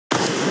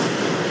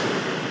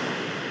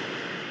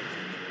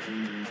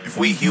If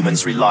we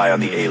humans rely on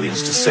the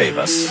aliens to save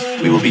us,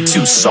 we will be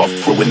too soft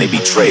for when they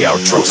betray our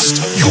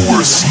trust. You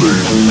were a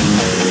slave.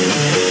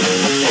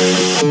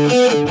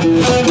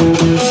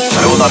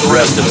 I will not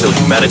rest until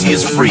humanity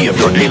is free of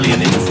your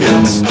alien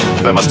interference.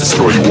 I must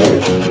destroy you all.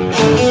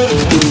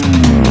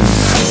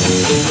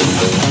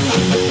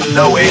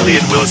 No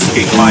alien will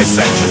escape my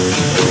sanction.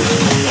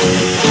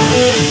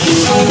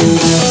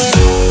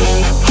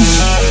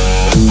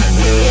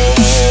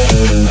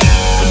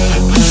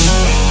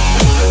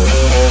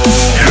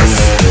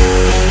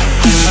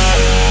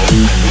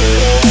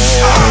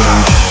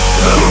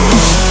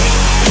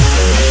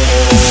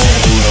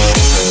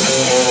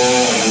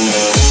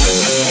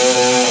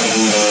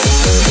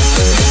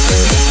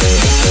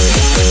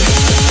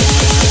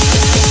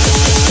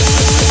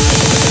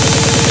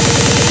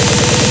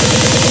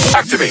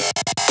 Activate!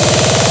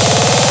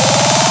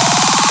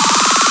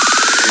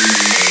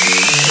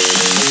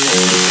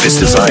 This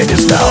design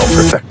is now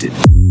perfected.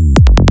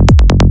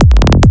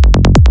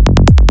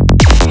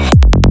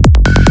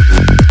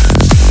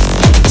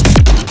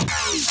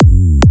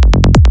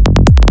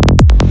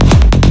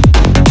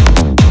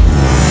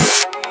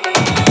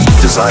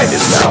 Design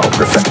is now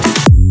perfected.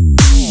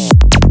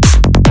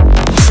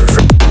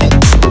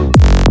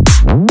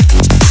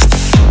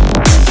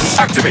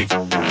 Activate!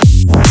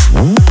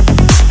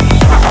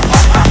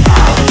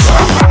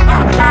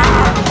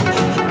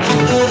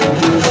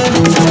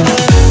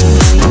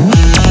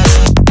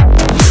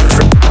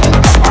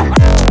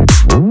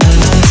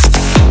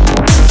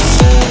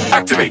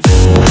 Activate!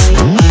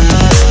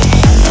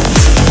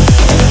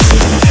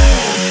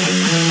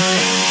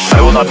 I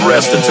will not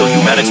rest until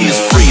humanity is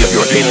free of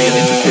your alien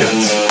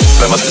interference.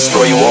 If I must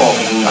destroy you all,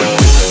 I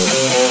will.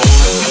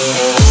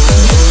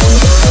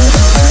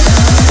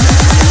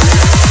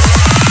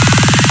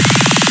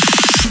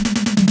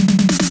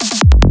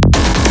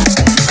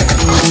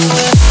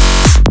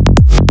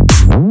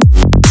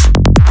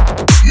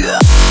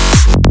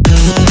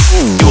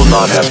 You will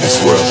not have this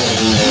world.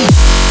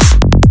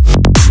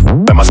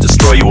 I must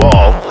destroy you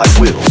all, I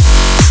will.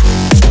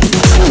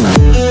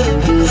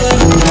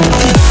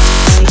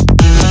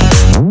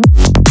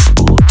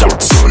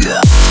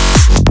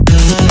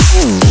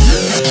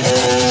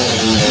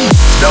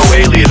 No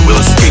alien will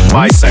escape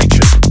my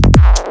sanction.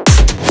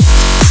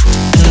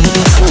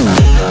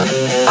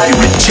 I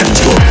reject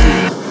your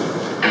rule.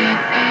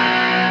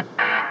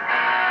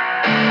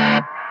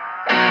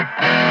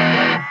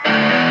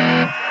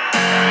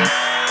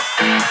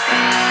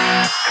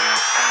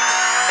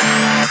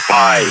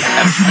 I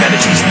am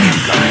humanity's new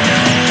guide.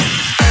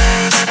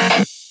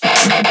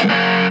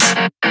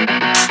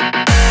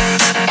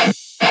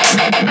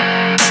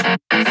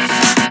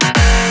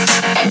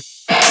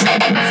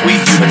 If we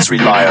humans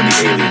rely on the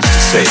aliens to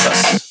save us,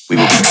 we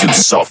will be too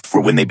soft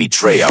for when they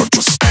betray our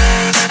trust.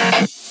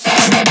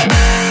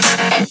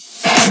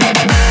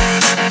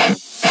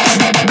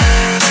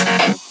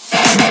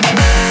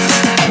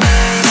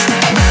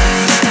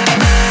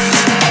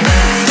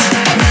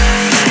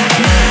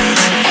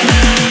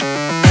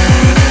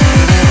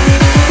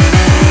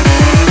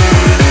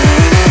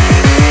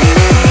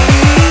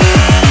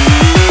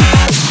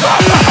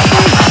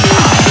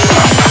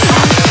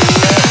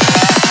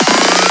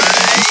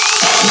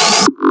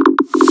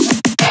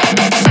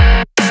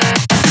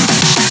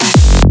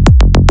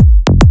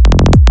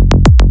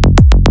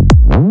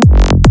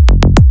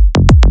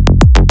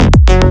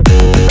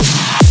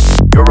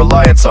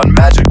 Reliance on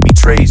magic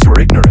betrays your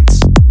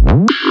ignorance.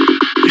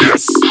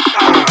 Yes.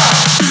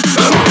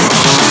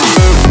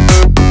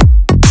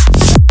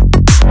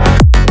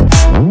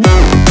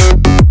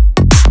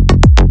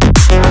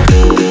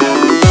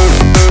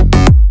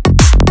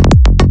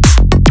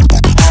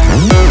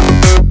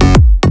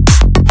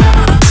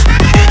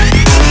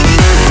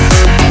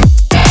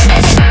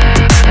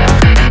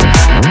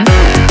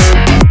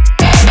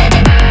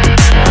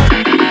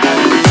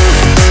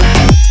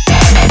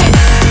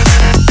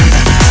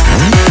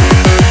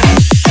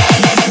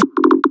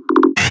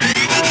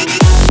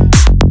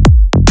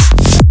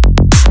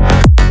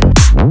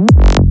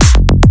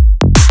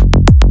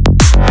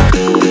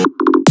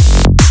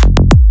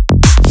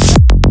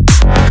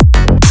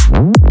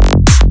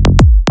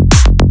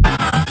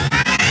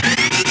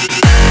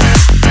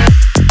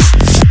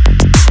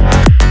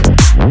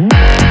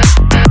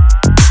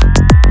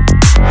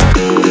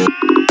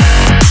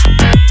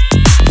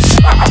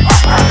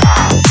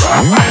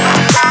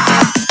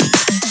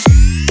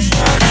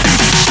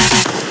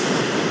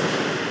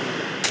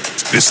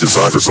 This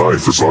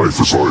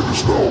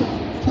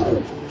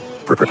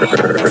design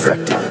is now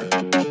perfected.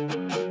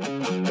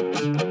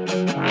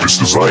 This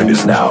design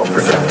is now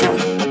perfected.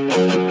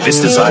 This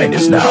design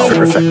is now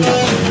perfected.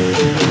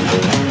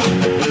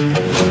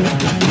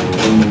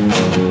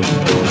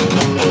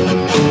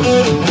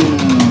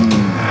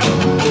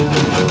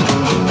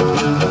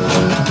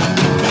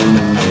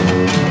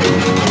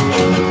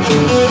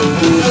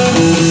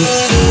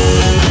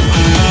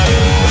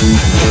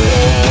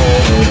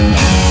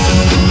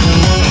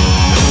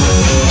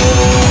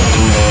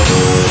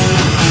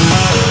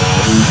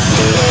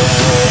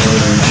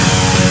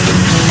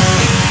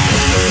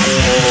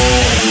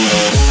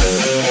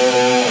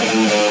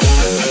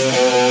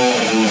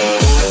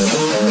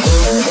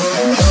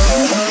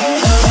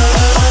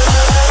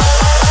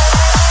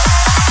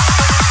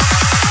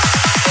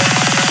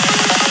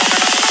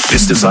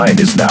 design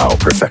is now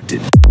perfected.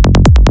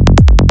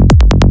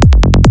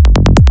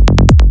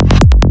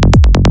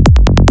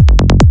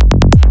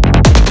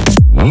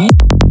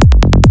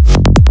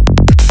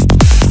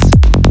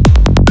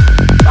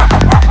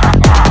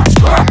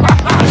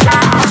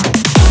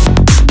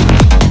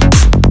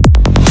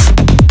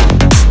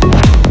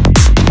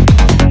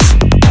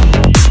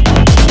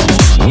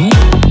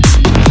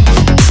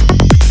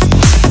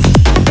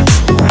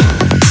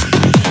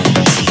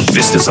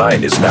 This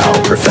design is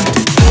now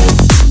perfected.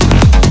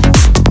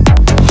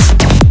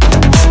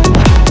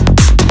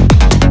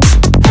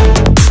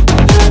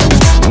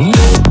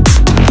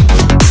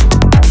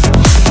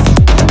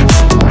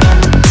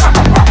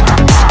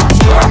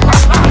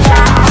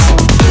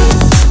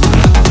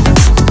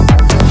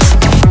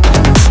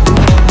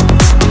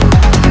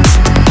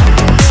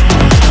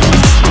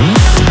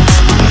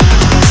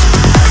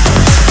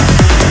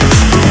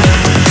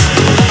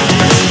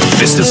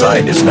 This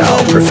design is now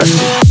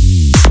perfected.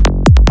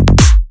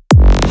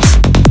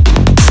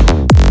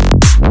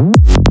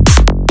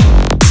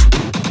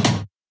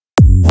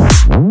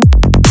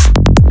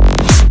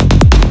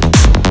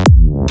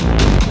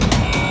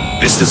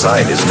 This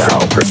design is now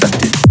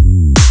perfected.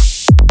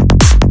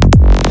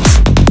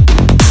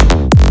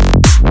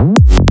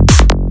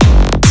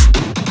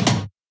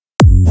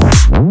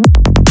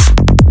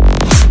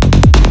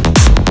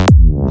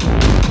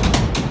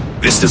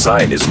 This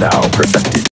design is now perfected.